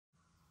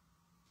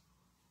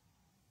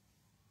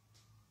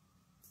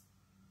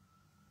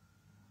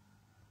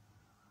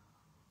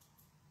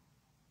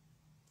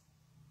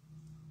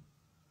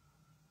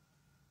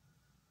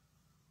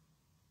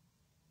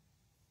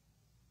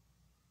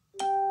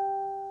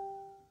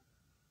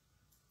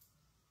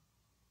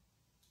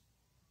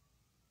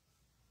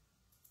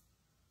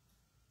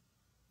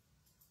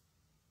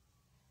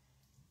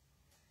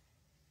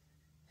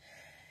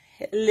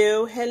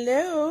Hello,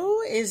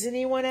 hello. Is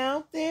anyone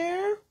out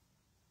there?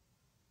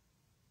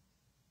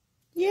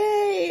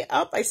 Yay.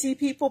 Up, I see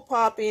people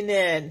popping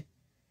in.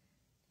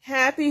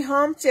 Happy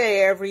hump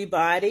day,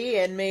 everybody,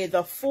 and may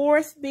the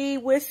 4th be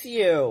with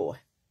you.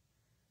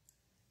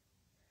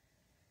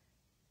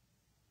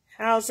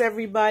 How's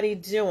everybody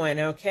doing,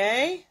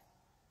 okay?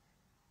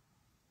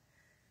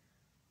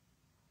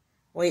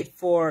 Wait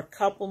for a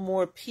couple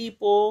more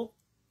people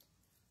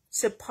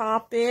to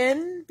pop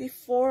in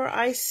before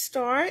I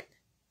start.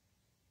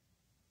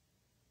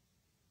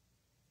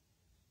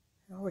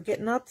 Oh, we're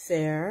getting up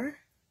there.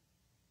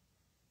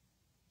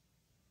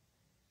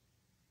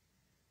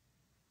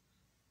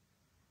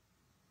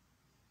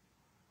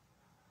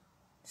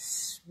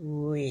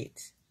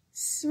 Sweet,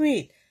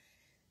 sweet.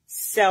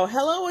 So,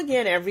 hello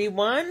again,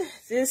 everyone.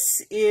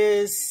 This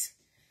is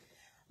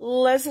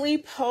Leslie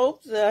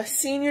Pope, the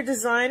senior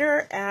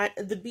designer at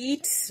the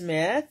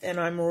BEADSMITH, and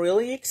I'm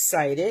really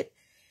excited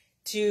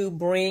to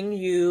bring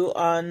you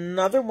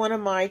another one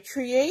of my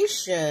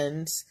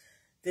creations.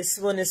 This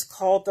one is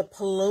called the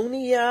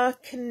Polonia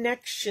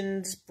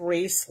Connections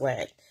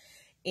Bracelet.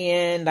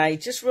 And I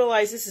just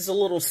realized this is a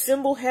little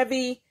symbol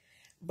heavy,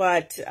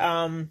 but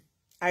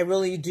I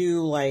really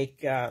do like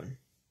the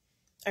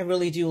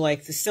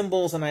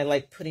symbols, and I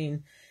like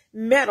putting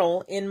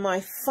metal in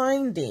my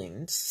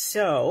findings.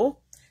 So,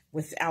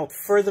 without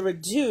further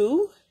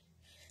ado,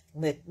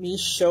 let me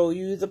show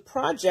you the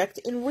project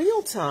in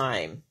real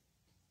time.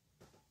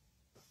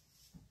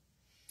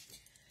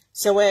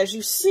 So as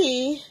you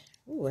see,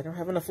 ooh, I don't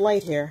have enough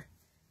light here.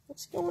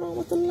 What's going on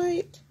with the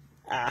light?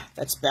 Ah,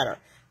 that's better.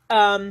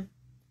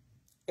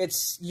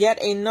 It's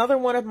yet another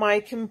one of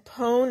my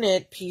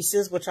component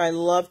pieces, which I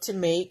love to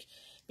make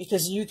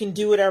because you can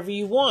do whatever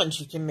you want.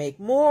 You can make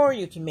more,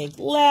 you can make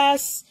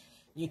less,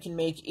 you can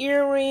make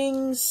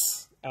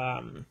earrings,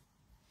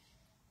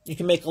 you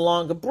can make a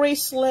longer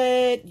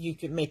bracelet, you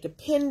can make a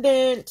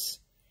pendant,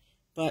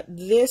 but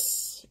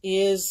this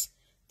is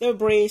the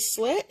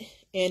bracelet,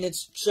 and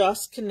it's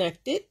just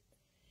connected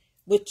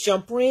with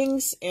jump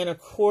rings, and of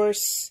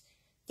course,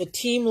 the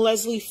Team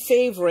Leslie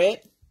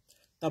favorite,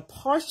 the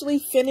partially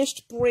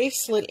finished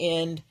bracelet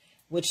end,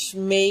 which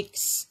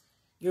makes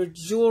your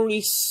jewelry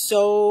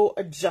so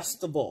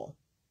adjustable.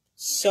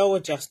 So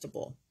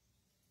adjustable.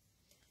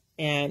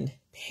 And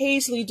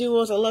paisley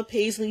duos, I love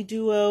paisley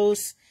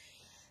duos.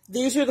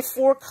 These are the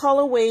 4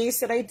 colorways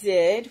that I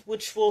did,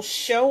 which will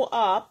show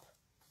up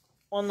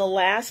on the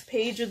last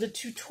page of the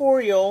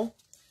tutorial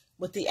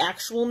with the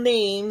actual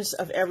names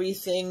of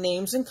everything,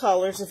 names and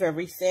colors of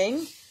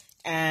everything.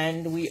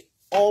 And we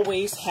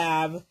always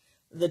have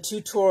the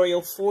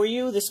tutorial for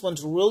you. This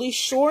one's really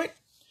short.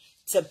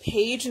 It's a 1.5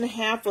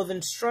 pages of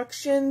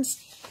instructions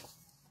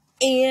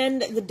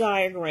and the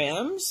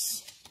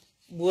diagrams,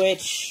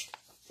 which,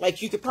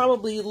 like, you could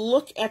probably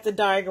look at the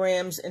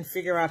diagrams and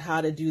figure out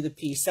how to do the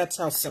piece. That's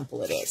how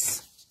simple it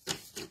is.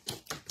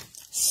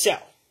 So,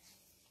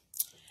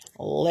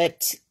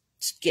 let's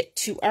get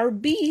to our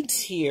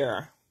beads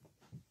here.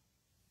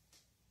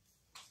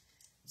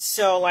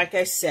 So, like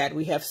I said,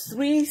 we have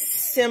 3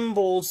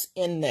 symbols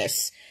in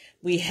this.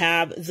 We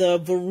have the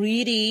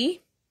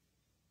Verity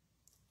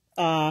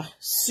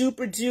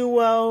Super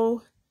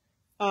Duo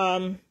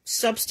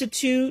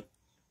substitute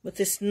with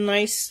this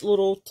nice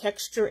little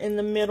texture in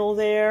the middle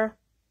there.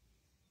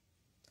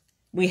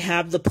 We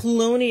have the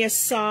Polonia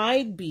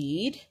side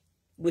bead,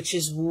 which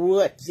is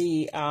what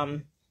the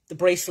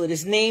bracelet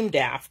is named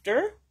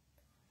after.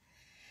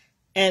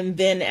 And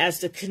then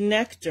as the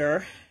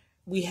connector,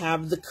 we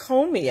have the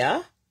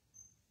comia.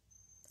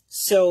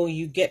 So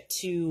you get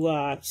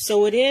to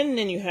sew it in,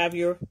 and you have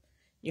your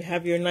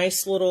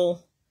nice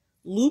little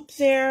loop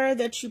there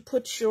that you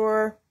put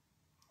your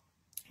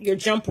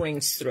jump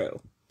rings through,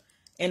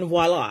 and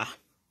voila.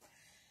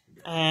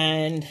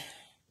 And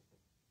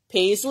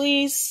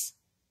paisleys,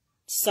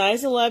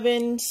 size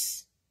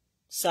 11s,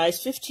 size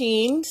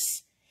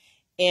 15s,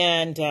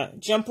 and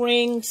jump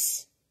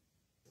rings,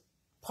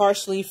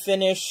 partially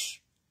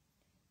finished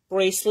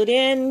bracelet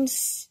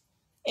ends,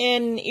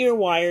 and ear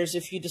wires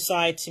if you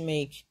decide to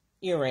make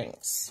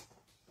earrings.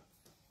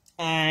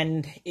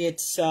 And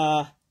it's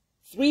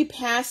 3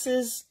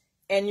 passes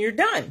and you're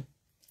done.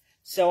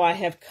 So I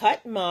have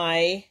cut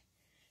my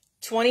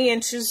 20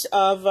 inches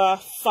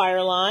of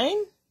fire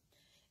line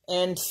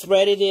and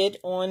threaded it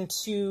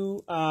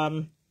onto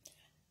a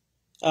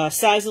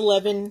size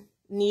 11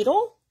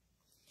 needle.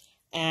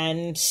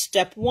 And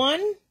step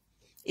 1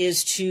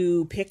 is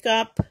to pick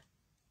up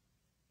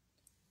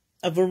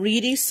a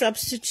Verity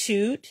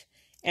substitute.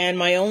 And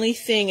my only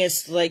thing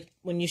is, like,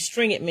 when you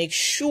string it, make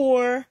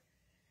sure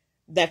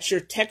that your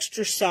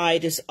texture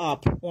side is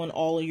up on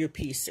all of your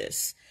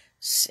pieces.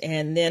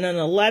 And then an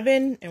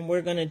 11, and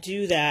we're going to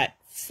do that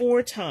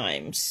 4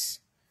 times.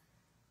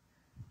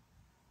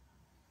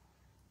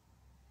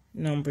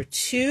 Number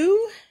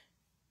 2.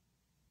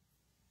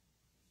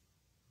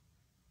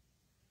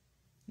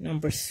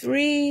 Number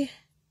 3.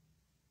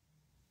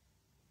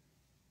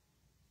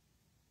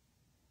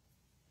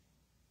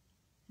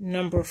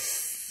 Number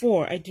 4.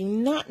 before. I do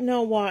not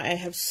know why I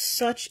have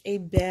such a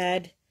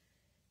bad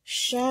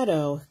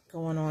shadow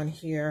going on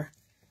here.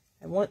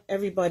 I want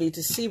everybody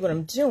to see what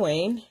I'm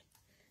doing,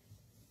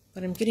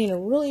 but I'm getting a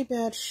really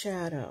bad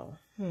shadow.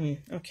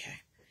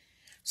 Okay.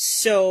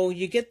 So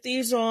you get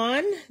these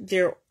on.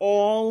 They're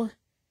all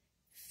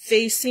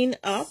facing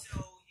up.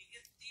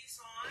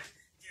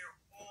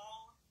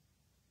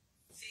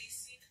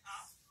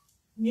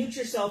 Mute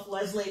yourself,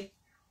 Leslie.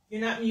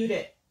 You're not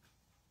muted.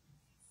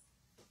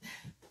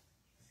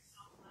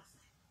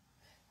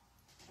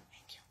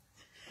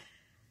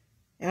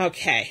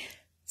 Okay,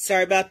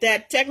 sorry about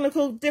that.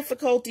 Technical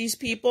difficulties,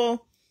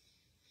 people.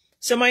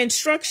 So my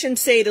instructions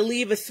say to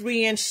leave a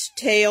 3-inch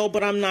tail,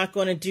 but I'm not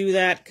going to do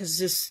that because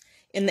this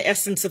in the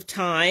essence of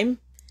time.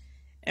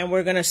 And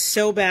we're going to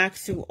sew back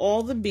through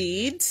all the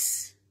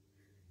beads.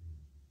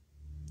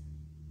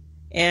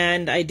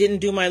 And I didn't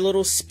do my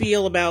little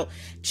spiel about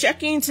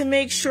checking to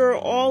make sure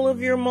all of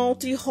your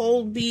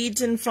multi-hole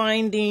beads and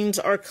findings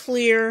are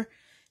clear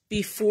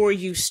before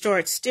you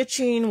start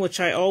stitching, which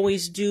I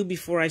always do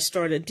before I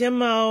start a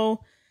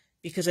demo,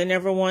 because I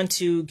never want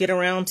to get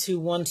around to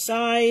one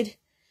side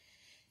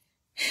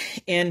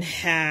and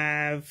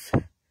have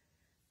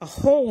a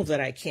hole that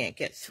I can't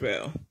get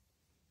through.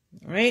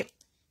 All right,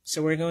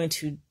 so we're going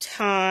to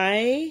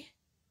tie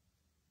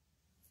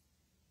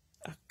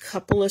a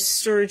couple of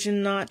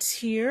surgeon knots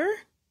here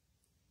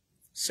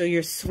so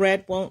your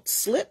thread won't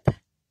slip.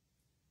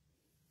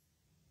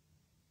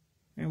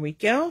 There we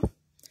go.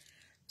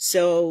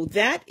 So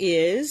that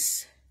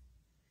is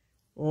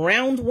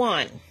round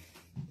 1.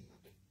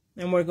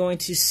 And we're going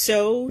to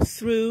sew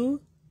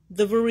through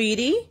the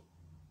variety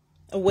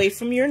away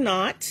from your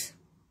knot.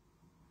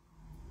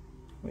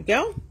 There we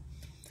go.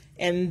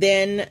 And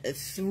then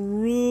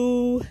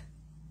through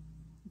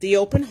the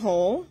open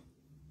hole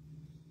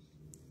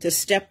to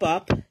step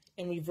up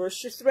and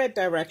reverse your thread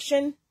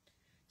direction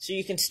so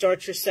you can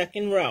start your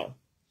second row.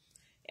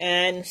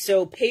 And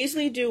so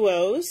Paisley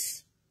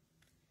Duos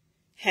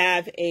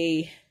have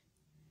a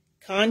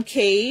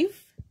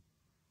concave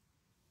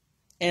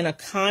and a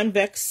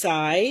convex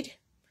side,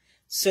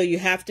 so you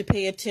have to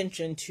pay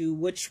attention to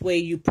which way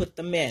you put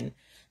them in.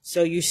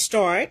 So you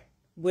start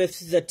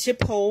with the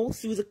tip hole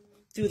through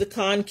the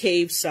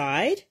concave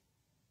side,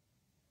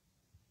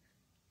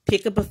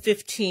 pick up a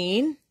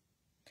 15,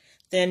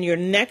 then your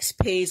next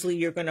paisley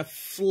you're going to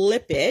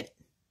flip it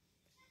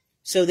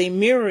so they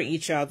mirror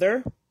each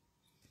other,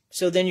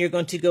 so then you're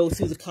going to go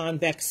through the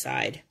convex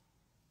side.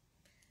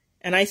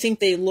 And I think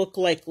they look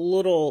like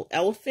little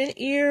elephant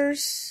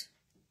ears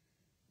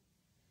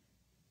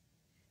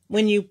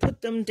when you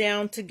put them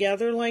down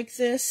together like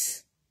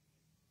this.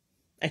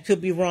 I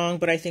could be wrong,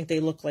 but I think they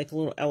look like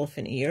little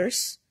elephant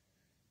ears.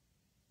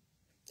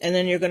 And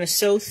then you're going to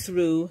sew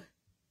through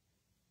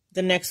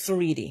the next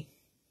variety.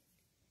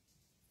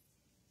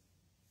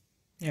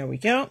 There we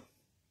go.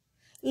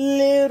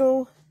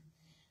 Little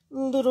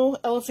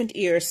elephant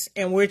ears.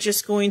 And we're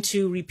just going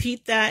to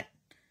repeat that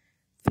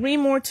 3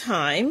 more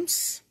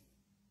times.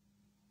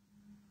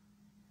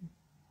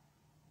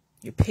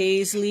 Your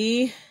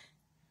paisley,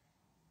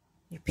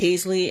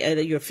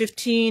 your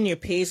 15, your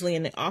paisley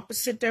in the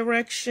opposite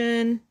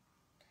direction,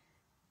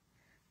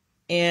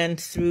 and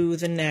through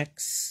the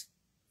next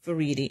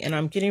variety. And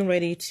I'm getting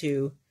ready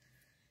to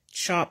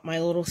chop my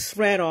little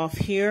thread off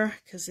here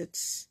because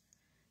it's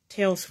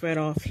tail thread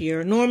off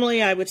here.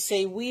 Normally I would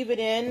say weave it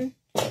in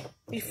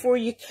before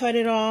you cut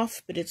it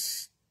off, but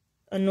it's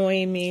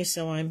annoying me,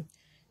 so I'm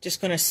just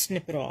going to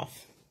snip it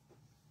off.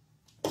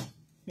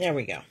 There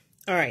we go.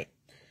 All right.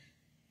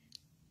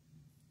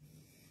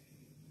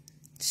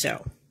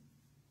 So,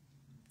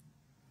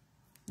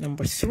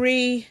 number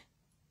 3,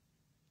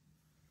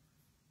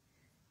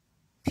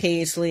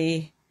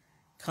 paisley,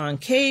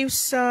 concave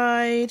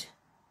side,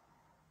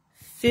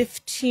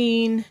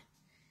 15,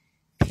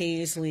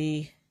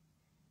 paisley,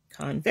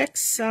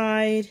 convex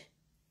side,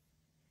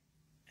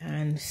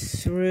 and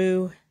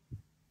through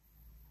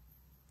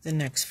the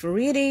next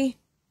variety,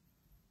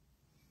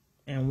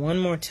 and one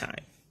more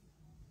time.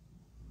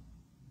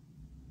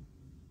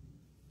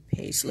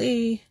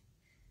 Paisley,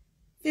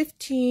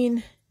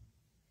 15,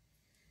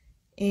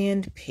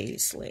 and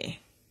paisley.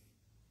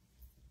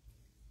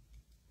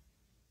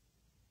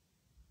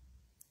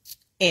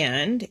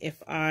 And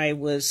if I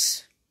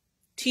was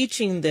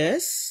teaching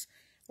this,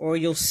 or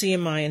you'll see in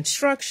my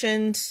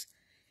instructions,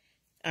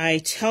 I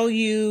tell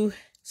you,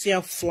 see how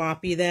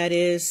floppy that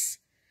is?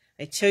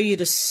 I tell you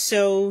to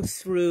sew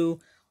through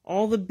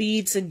all the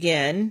beads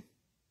again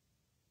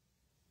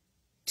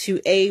to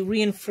A,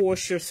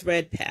 reinforce your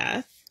thread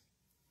path,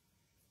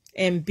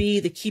 and B,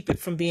 to keep it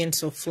from being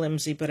so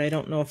flimsy, but I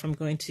don't know if I'm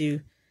going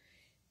to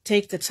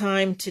take the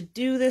time to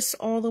do this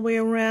all the way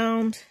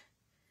around.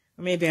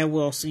 Or maybe I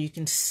will, so you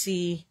can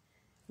see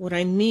what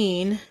I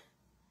mean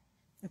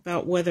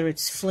about whether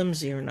it's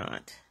flimsy or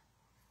not.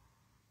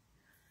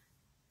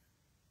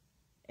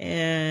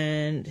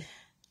 And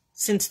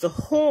since the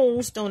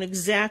holes don't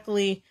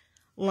exactly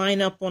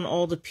line up on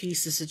all the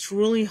pieces, it's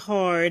really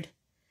hard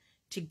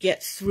to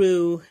get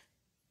through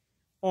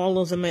all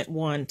of them at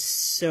once,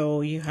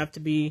 so you have to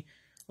be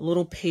a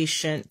little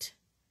patient.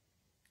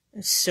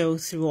 Sew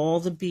through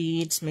all the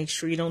beads. Make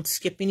sure you don't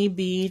skip any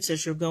beads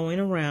as you're going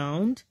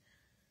around.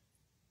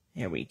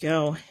 There we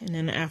go. And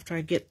then after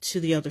I get to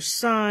the other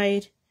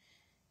side,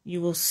 you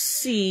will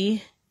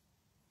see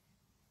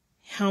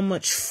how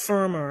much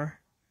firmer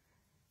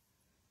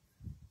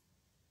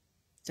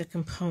the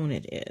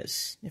component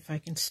is. If I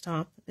can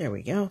stop, there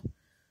we go.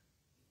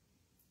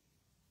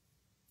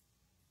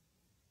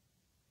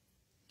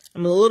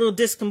 I'm a little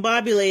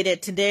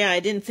discombobulated today. I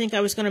didn't think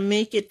I was going to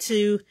make it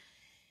to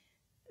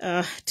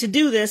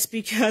do this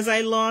because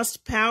I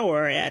lost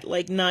power at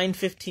like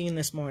 9:15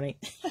 this morning.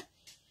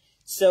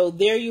 So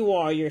there you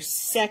are, your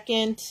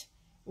second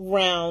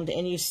round,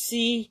 and you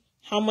see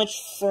how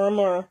much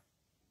firmer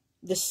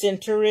the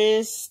center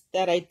is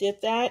that I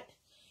did that.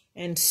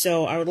 And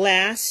so our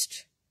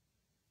last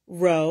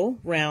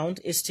round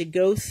is to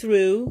go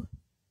through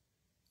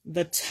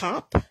the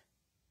top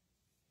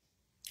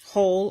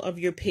hole of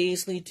your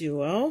paisley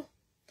duo,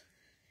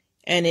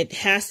 and it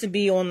has to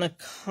be on the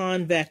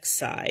convex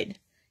side.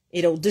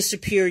 It'll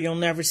disappear, you'll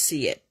never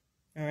see it.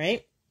 All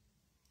right,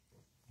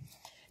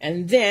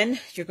 and then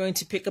you're going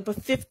to pick up a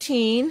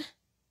 15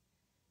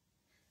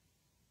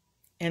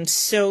 and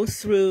sew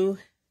through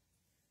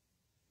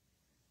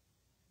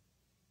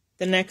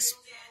the next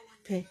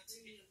page.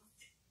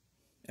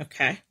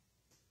 Okay,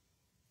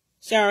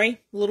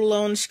 sorry, a little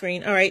low on the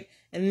screen. All right,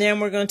 and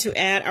then we're going to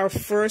add our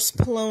first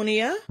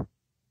Polonia.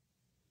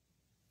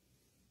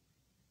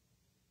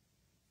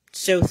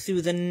 Sew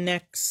through the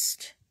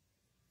next,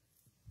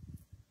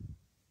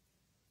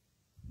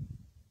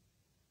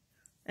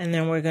 and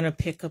then we're going to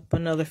pick up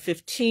another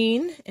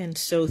 15 and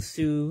sew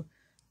through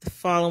the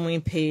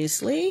following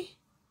paisley,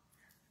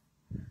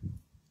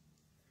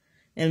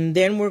 and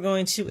then we're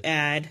going to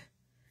add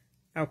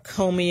our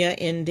comia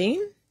ending.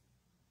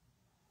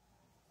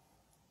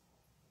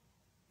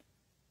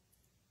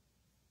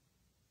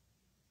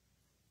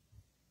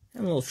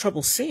 I'm having a little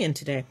trouble seeing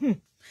today.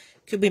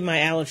 Could be my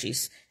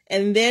allergies.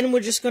 And then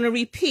we're just going to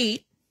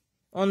repeat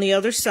on the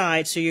other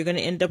side. So you're going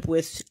to end up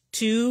with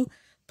 2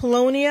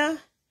 Polonia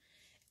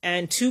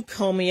and 2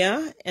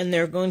 comia, and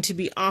they're going to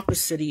be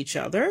opposite each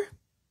other.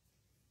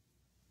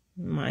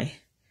 My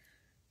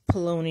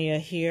Polonia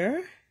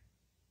here.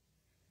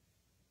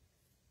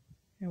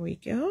 There we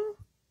go.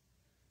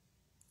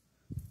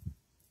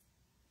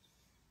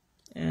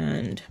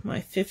 And my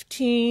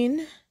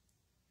 15.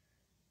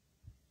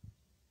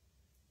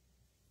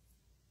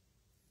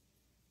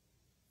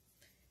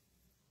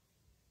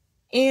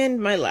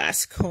 And my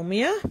last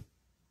comia.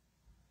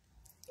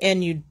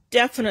 And you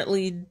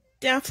definitely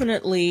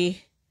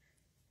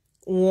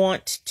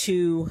want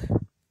to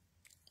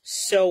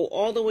sew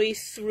all the way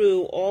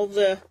through all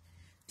the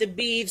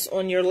beads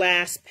on your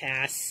last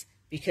pass,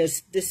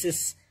 because this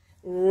is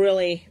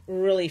really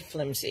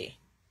flimsy.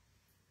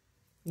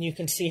 You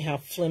can see how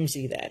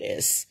flimsy that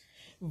is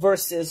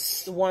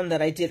versus the one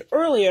that I did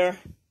earlier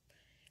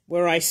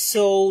where I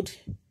sewed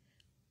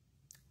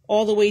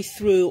all the way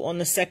through on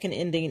the second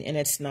ending, and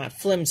it's not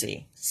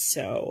flimsy.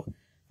 So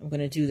I'm going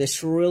to do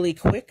this really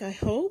quick, I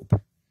hope,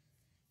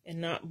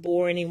 and not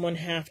bore anyone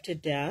half to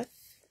death.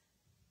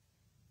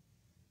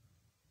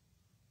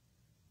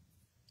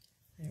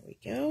 There we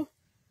go.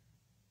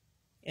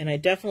 And I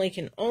definitely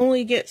can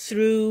only get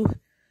through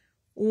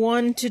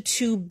 1 to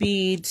 2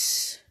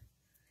 beads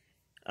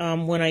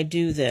when I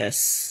do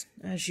this,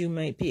 as you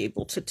might be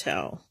able to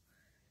tell.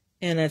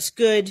 And that's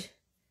good.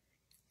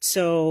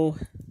 So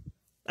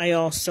I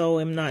also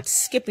am not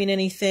skipping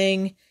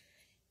anything.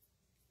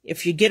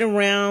 If you get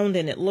around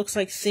and it looks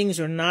like things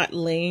are not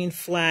laying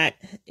flat,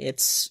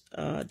 it's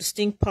a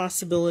distinct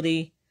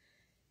possibility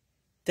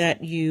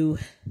that you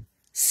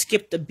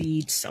skipped a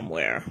bead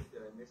somewhere.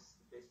 Did I miss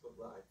Facebook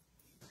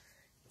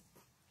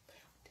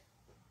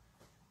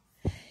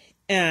Live?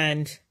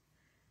 And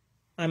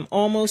I'm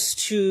almost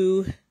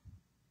to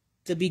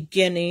the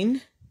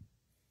beginning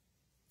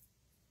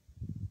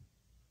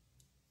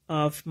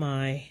of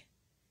my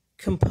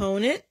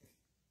component,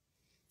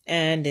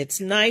 and it's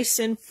nice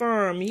and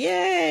firm.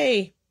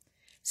 Yay!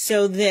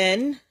 So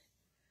then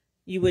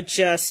you would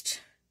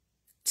just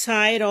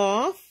tie it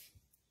off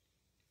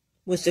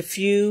with a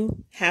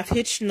few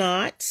half-hitch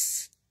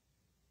knots,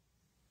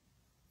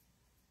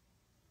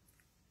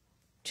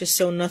 just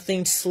so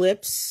nothing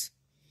slips.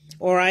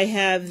 Or I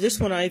have this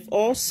one, I've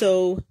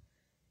also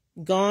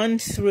gone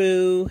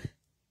through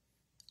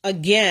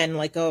again,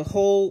 like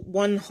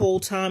one whole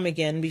time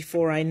again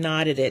before I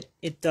knotted it.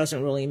 It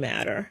doesn't really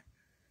matter.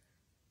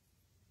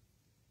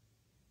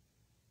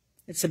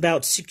 It's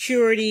about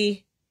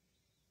security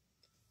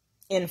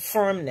and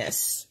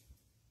firmness.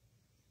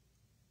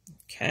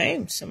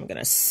 Okay, so I'm going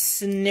to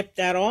snip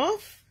that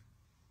off.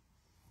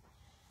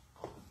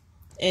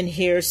 And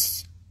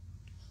here's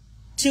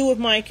 2 of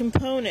my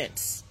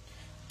components.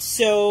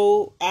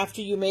 So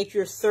after you make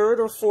your 3rd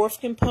or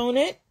 4th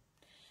component,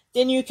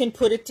 then you can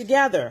put it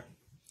together.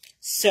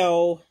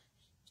 So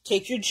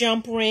take your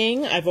jump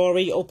ring. I've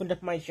already opened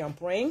up my jump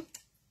ring.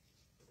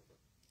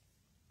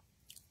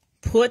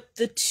 put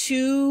the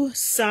two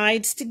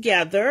sides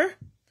together.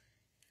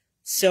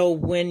 So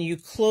when you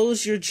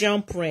close your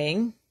jump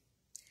ring,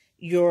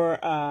 your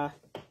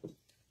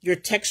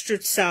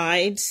textured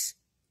sides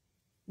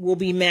will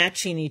be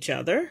matching each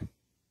other,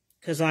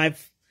 because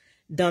I've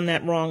done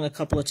that wrong a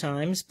couple of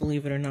times,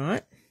 believe it or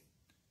not.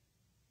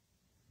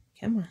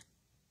 Come on.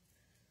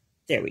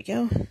 There we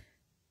go.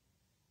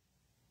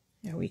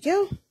 There we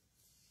go.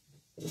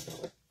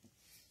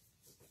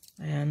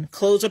 And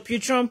close up your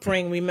jump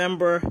ring.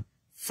 Remember,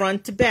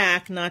 front to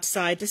back, not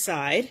side to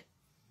side,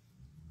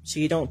 so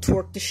you don't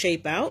torque the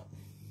shape out.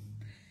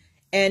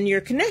 And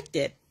you're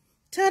connected.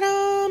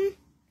 Ta-da!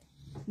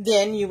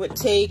 Then you would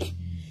take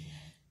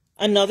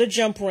another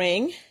jump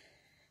ring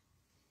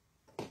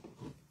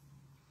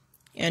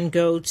and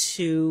go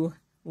to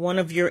one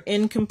of your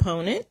end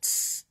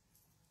components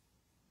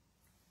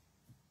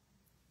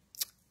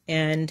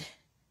and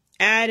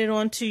add it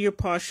onto your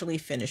partially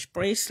finished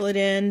bracelet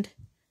end.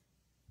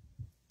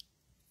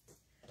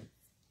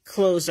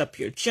 Close up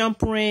your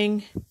jump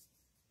ring.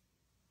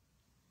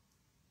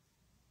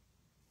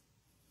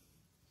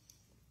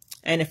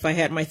 And if I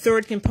had my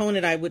third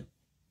component, I would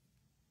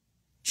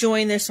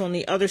join this on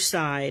the other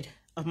side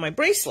of my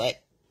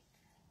bracelet.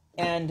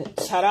 And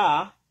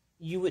ta-da,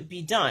 you would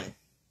be done.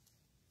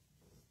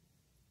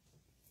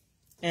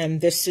 And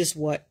this is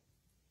what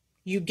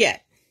you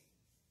get.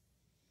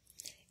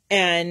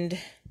 And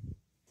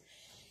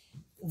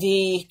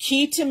the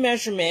key to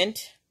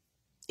measurement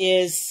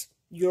is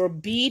your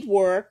bead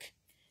work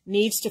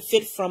needs to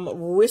fit from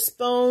wrist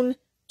bone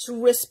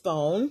to wrist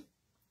bone,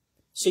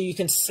 so you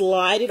can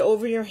slide it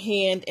over your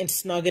hand and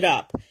snug it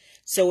up.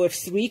 So if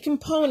 3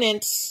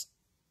 components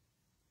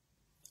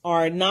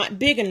are not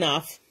big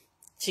enough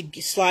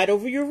to slide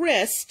over your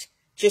wrist,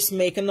 just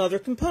make another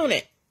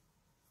component.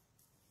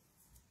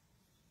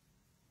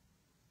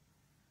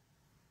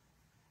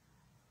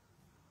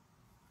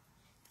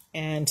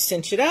 And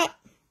cinch it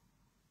up.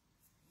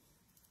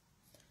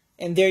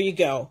 And there you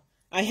go.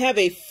 I have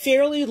a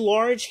fairly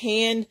large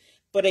hand,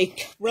 but a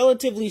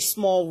relatively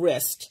small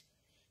wrist.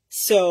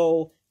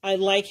 So I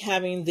like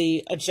having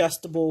the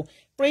adjustable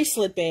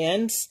bracelet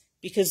bands,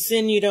 because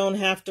then you don't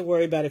have to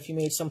worry about if you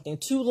made something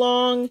too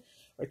long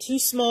or too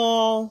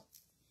small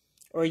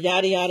or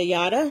yada, yada,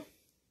 yada.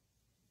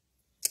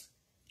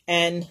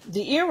 And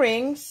the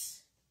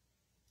earrings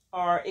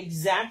are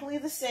exactly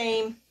the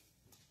same,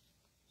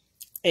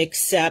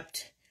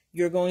 except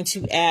you're going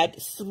to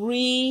add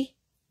 3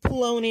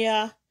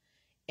 Polonia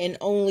and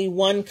only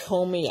 1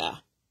 comia.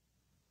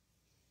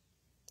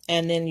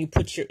 And then you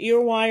put your ear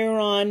wire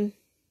on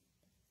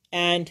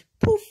and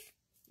poof,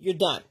 you're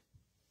done.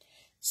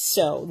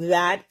 So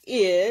that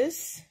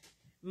is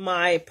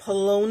my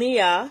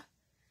Polonia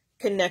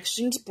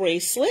Connections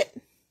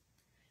bracelet.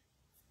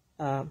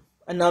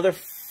 Another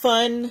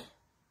fun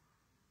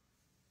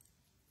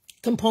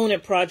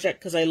component project,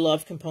 because I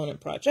love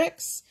component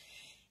projects.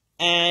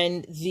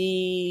 And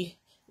the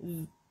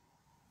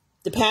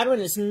pattern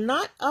is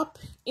not up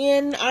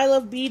in I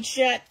Love Beads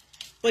yet,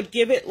 but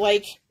give it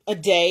like a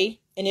day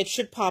and it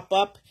should pop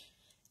up,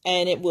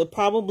 and it will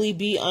probably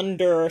be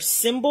under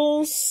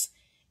Symbols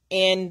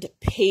and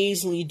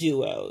Paisley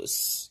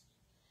Duos.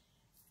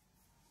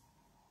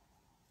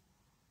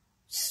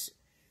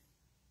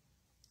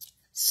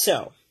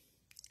 So,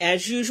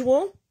 as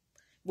usual,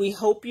 we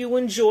hope you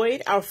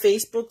enjoyed our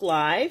Facebook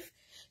Live.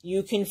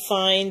 You can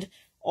find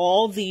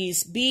all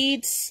these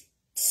beads,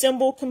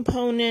 symbol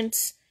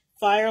components,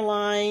 fire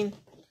line,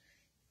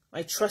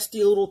 my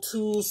trusty little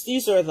tools.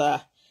 These are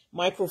the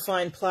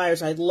microfine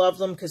pliers. I love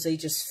them because they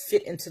just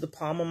fit into the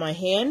palm of my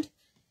hand.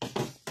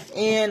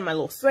 And my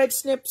little thread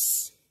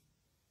snips.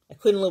 I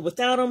couldn't live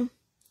without them.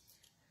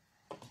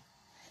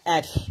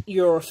 At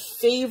your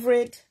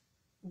favorite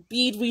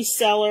bead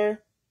reseller,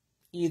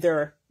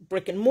 either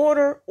brick and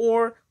mortar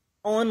or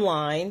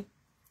online.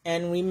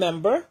 And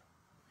remember,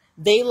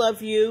 they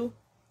love you,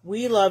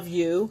 we love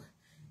you,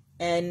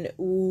 and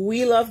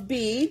we love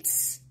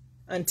beads.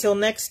 Until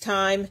next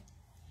time,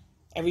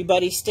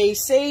 everybody stay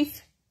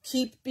safe,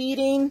 keep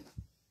beading,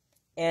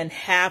 and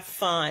have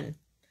fun.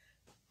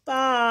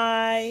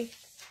 Bye.